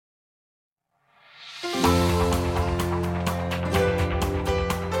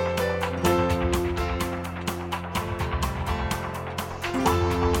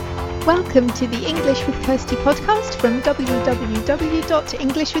Welcome to the English with Kirsty podcast from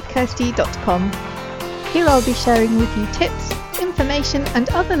www.englishwithkirsty.com. Here I'll be sharing with you tips, information and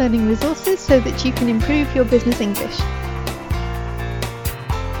other learning resources so that you can improve your business English.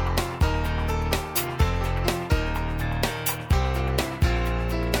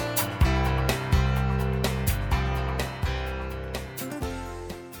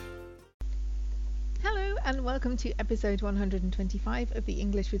 And welcome to episode 125 of the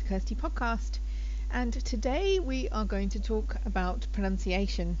English with Kirsty podcast. And today we are going to talk about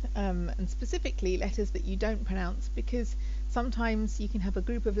pronunciation and specifically letters that you don't pronounce, because sometimes you can have a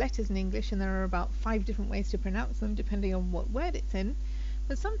group of letters in English and there are about 5 different ways to pronounce them depending on what word it's in.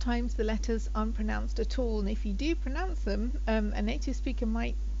 But sometimes the letters aren't pronounced at all, and if you do pronounce them, a native speaker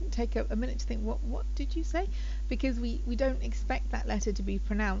might take a minute to think, what did you say? Because we don't expect that letter to be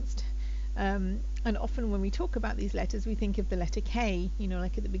pronounced. And often when we talk about these letters, we think of the letter K. You know,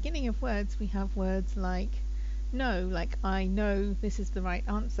 like at the beginning of words, we have words like know, like I know this is the right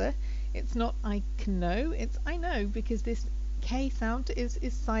answer. It's not I can know, it's I know, because this K sound is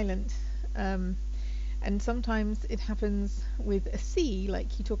silent. And sometimes it happens with a C,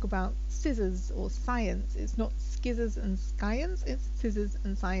 like you talk about scissors or science. It's not skizzers and science, it's scissors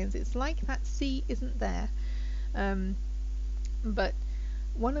and science. It's like that C isn't there. But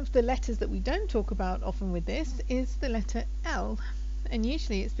one of the letters that we don't talk about often with this is the letter L, and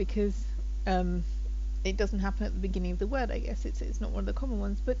usually it's because it doesn't happen at the beginning of the word. I guess it's not one of the common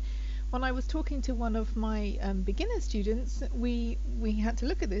ones. But when I was talking to one of my beginner students, we had to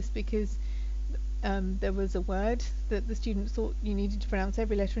look at this because there was a word that the student thought you needed to pronounce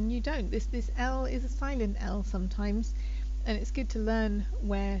every letter and you don't. This L is a silent L sometimes, and it's good to learn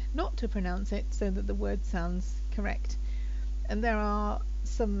where not to pronounce it so that the word sounds correct. And there are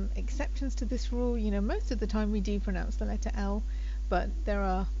some exceptions to this rule. You know, most of the time we do pronounce the letter L, but there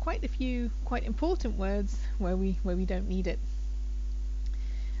are quite a few quite important words where we don't need it.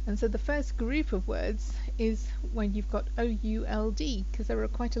 And so the first group of words is when you've got O-U-L-D, because there are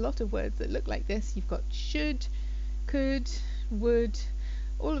quite a lot of words that look like this. You've got should, could, would,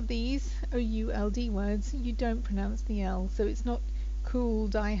 all of these O-U-L-D words, you don't pronounce the L. So it's not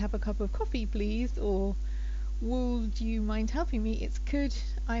could I have a cup of coffee please, or would you mind helping me? It's could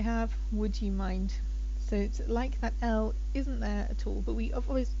I have, would you mind? So it's like that L isn't there at all. But we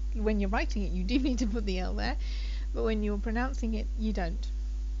always, when you're writing it, you do need to put the L there, but when you're pronouncing it, you don't.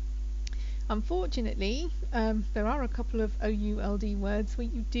 Unfortunately, there are a couple of O-U-L-D words where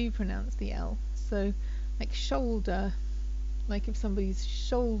you do pronounce the L. So like shoulder, like if somebody's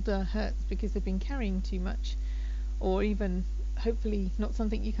shoulder hurts because they've been carrying too much, or even hopefully not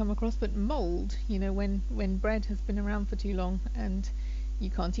something you come across, but mold. You know, when bread has been around for too long and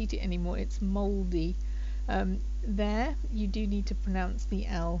you can't eat it anymore, it's moldy. There you do need to pronounce the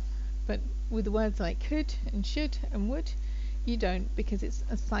L, but with the words like could and should and would, you don't, because it's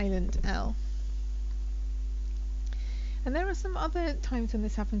a silent L. And there are some other times when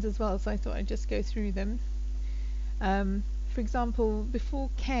this happens as well, so I thought I'd just go through them. For example,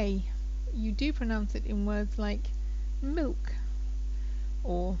 before K, you do pronounce it in words like milk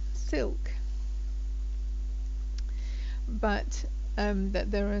or silk, but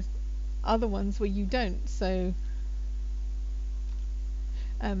that there are other ones where you don't. So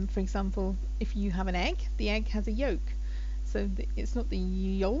for example, if you have an egg, the egg has a yolk, so it's not the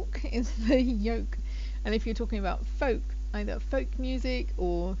yolk, it's the yolk. And if you're talking about folk, either folk music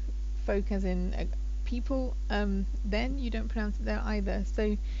or folk as in people, then you don't pronounce it there either.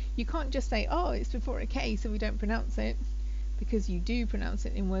 So you can't just say, oh, it's before a K so we don't pronounce it, because you do pronounce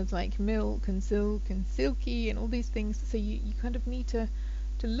it in words like milk and silk and silky and all these things. So you kind of need to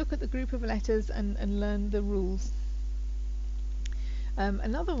look at the group of letters and learn the rules.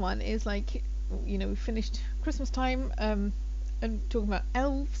 Another one is like, you know, we finished Christmas time and talking about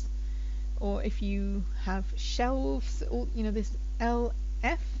elves, or if you have shelves, or you know, this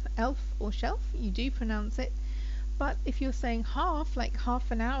L-F, elf or shelf, you do pronounce it. But if you're saying half, like half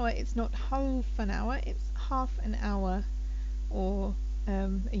an hour, it's not half an hour, it's half an hour. Or a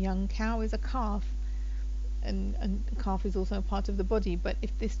young cow is a calf, and a calf is also a part of the body. But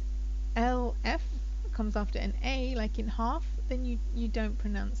if this L-F comes after an A, like in half, then you don't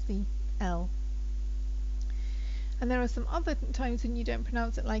pronounce the L. And there are some other times when you don't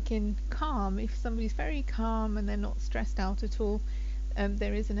pronounce it, like in calm. If somebody's very calm and they're not stressed out at all,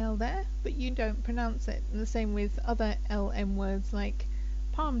 there is an L there, but you don't pronounce it. And the same with other LM words like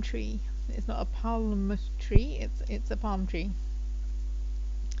palm tree. It's not a palm tree, it's a palm tree.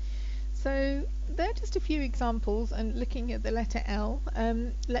 So there are just a few examples, and looking at the letter L,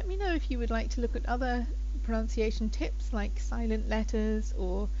 let me know if you would like to look at other pronunciation tips like silent letters,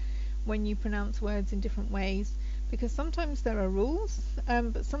 or when you pronounce words in different ways, because sometimes there are rules,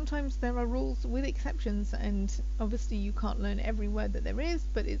 but sometimes there are rules with exceptions, and obviously you can't learn every word that there is,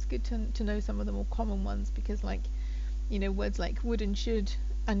 but it's good to know some of the more common ones, because words like would and should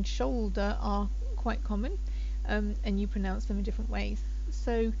and shoulder are quite common, and you pronounce them in different ways.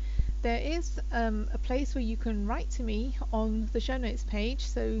 So there is a place where you can write to me on the show notes page.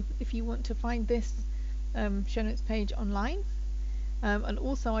 So if you want to find this show notes page online, and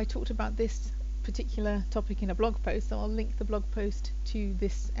also I talked about this particular topic in a blog post, so I'll link the blog post to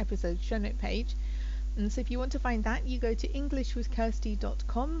this episode's show note page. And so if you want to find that, you go to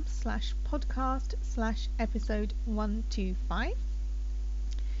englishwithkirsty.com/podcast/episode 125.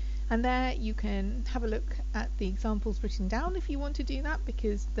 And there you can have a look at the examples written down if you want to do that,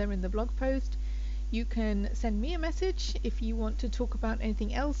 because they're in the blog post. You can send me a message if you want to talk about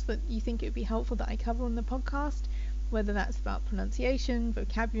anything else that you think it would be helpful that I cover on the podcast, whether that's about pronunciation,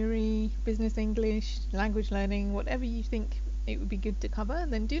 vocabulary, business English, language learning, whatever you think it would be good to cover,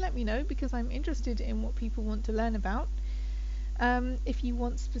 then do let me know, because I'm interested in what people want to learn about. If you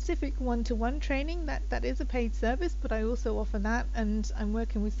want specific one-to-one training, that is a paid service, but I also offer that, and I'm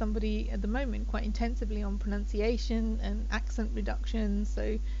working with somebody at the moment quite intensively on pronunciation and accent reduction.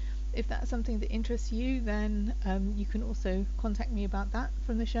 So if that's something that interests you, then you can also contact me about that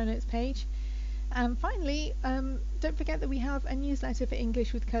from the show notes page. And finally, don't forget that we have a newsletter for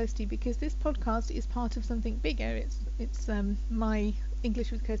English with Kirsty, because this podcast is part of something bigger. It's my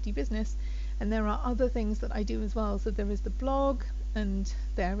English with Kirsty business, and there are other things that I do as well. So there is the blog, and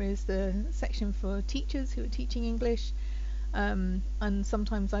there is the section for teachers who are teaching English, and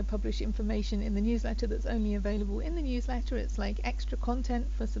sometimes I publish information in the newsletter that's only available in the newsletter. It's like extra content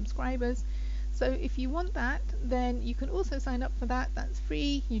for subscribers. So if you want that, then you can also sign up for that. That's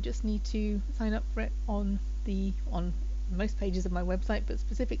free. You just need to sign up for it on most pages of my website, but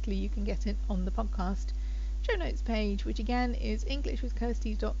specifically you can get it on the podcast show notes page, which again is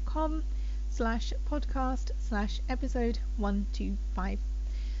englishwithkirsty.com/podcast/episode 125.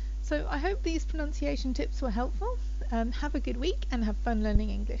 So I hope these pronunciation tips were helpful. Have a good week and have fun learning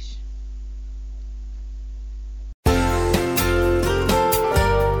English.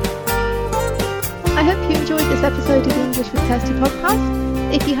 I hope you enjoyed this episode of the English with Kirsty podcast.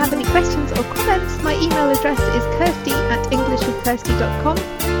 If you have any questions or comments, my email address is kirsty@englishwithkirsty.com,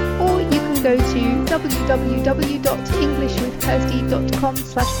 or you can go to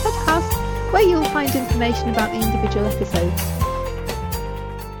www.englishwithkirsty.com/podcast, where you'll find information about the individual episodes.